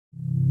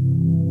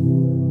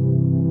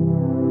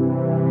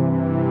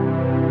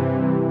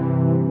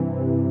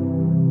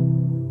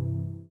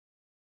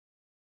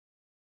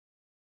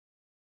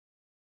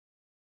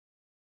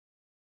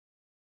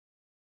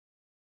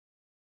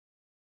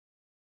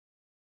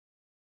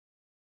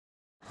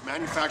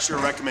Manufacturer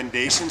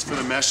recommendations for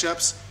the mesh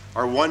ups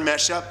are one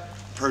mesh up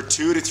per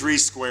 2 to 3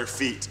 square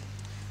feet.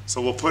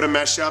 So we'll put a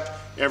mesh up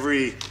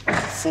every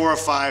 4 or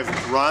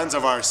 5 runs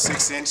of our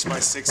 6-inch by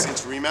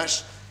 6-inch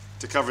remesh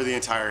to cover the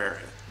entire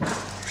area.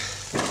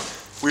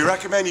 We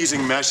recommend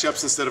using mesh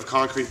ups instead of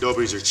concrete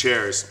dobies or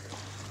chairs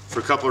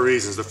for a couple of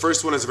reasons. The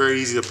first one is very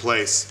easy to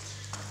place.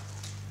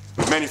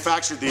 We've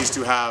manufactured these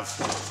to have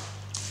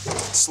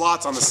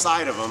slots on the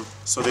side of them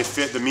so they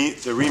fit, the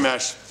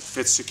remesh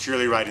fits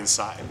securely right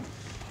inside.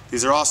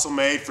 These are also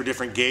made for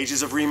different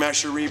gauges of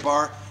remesh or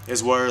rebar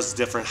as well as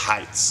different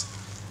heights.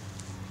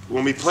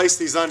 When we place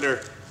these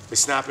under, they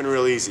snap in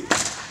real easy.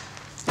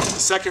 The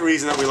second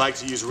reason that we like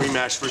to use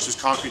remesh versus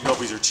concrete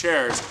dobies or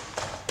chairs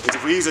is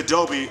if we use a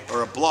dobie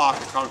or a block,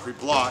 a concrete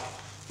block,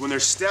 when they're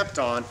stepped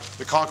on,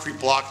 the concrete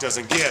block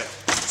doesn't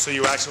give. So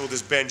you actually will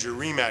just bend your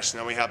remesh,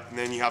 and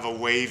then you have a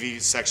wavy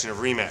section of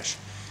remesh.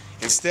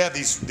 Instead,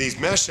 these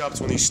mesh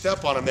ups, when you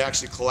step on them, they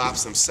actually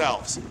collapse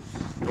themselves.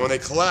 And when they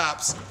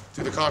collapse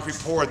through the concrete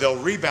pour, they'll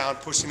rebound,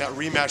 pushing that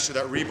remesh or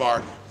that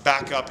rebar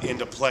back up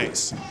into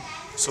place.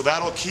 So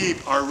that'll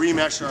keep our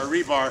remesh or our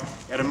rebar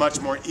at a much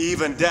more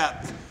even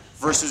depth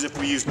versus if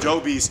we use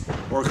dobies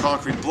or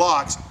concrete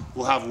blocks,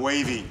 we'll have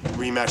wavy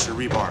remesh or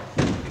rebar.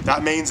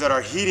 That means that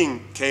our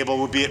heating cable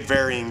will be at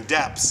varying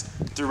depths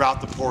throughout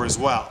the pour as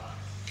well.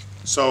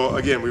 So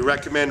again, we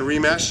recommend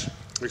remesh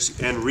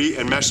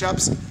and mesh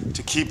ups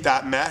to keep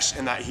that mesh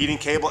and that heating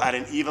cable at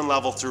an even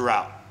level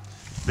throughout.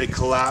 They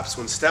collapse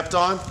when stepped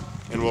on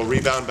and will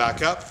rebound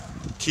back up,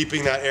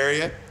 keeping that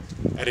area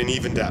at an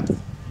even depth.